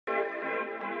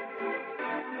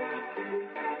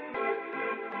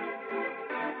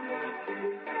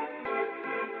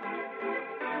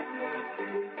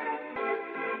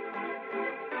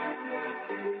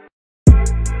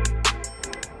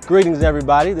Greetings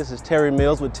everybody, this is Terry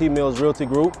Mills with T Mills Realty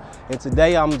Group, and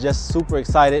today I'm just super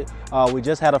excited. We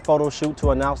just had a photo shoot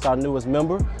to announce our newest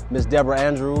member, Miss Deborah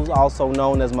Andrews, also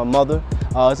known as my mother.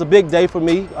 It's a big day for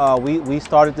me. We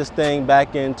started this thing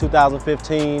back in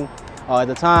 2015. At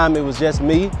the time it was just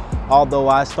me, although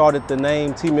I started the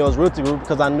name T Mills Realty Group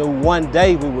because I knew one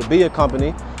day we would be a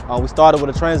company. We started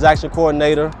with a transaction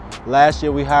coordinator. Last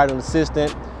year we hired an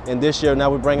assistant. And this year,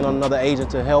 now we're bringing on another agent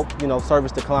to help,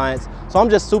 service the clients. So I'm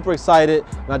just super excited,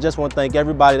 and I just want to thank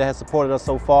everybody that has supported us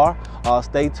so far.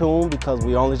 Stay tuned because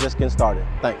we're only just getting started.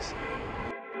 Thanks.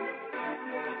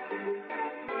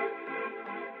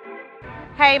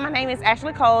 Hey, my name is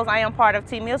Ashley Coles. I am part of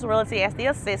T Mills Realty as the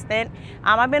assistant.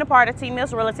 I've been a part of T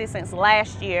Mills Realty since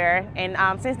last year, and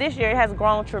since this year it has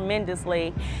grown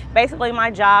tremendously. Basically,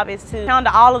 my job is to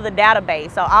handle all of the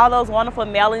database, so all those wonderful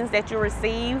mailings that you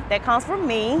receive that comes from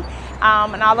me,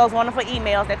 and all those wonderful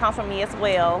emails that comes from me as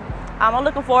well. I'm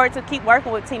looking forward to keep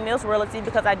working with T Mills Realty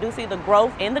because I do see the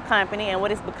growth in the company and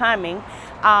what it's becoming.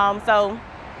 So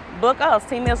book us,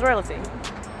 T Mills Realty.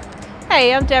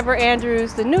 Hey, I'm Deborah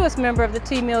Andrews, the newest member of the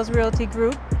T Mills Realty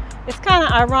Group. It's kind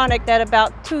of ironic that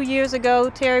about 2 years ago,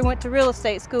 Terry went to real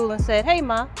estate school and said, "Hey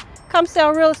Ma, come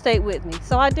sell real estate with me."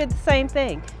 So I did the same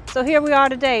thing. So here we are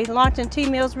today, launching T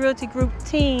Mills Realty Group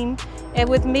team, and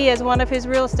with me as one of his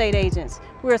real estate agents.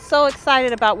 We're so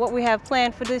excited about what we have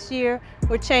planned for this year.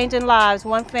 We're changing lives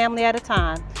one family at a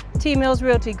time. T Mills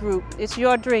Realty Group, it's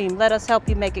your dream. Let us help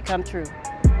you make it come true.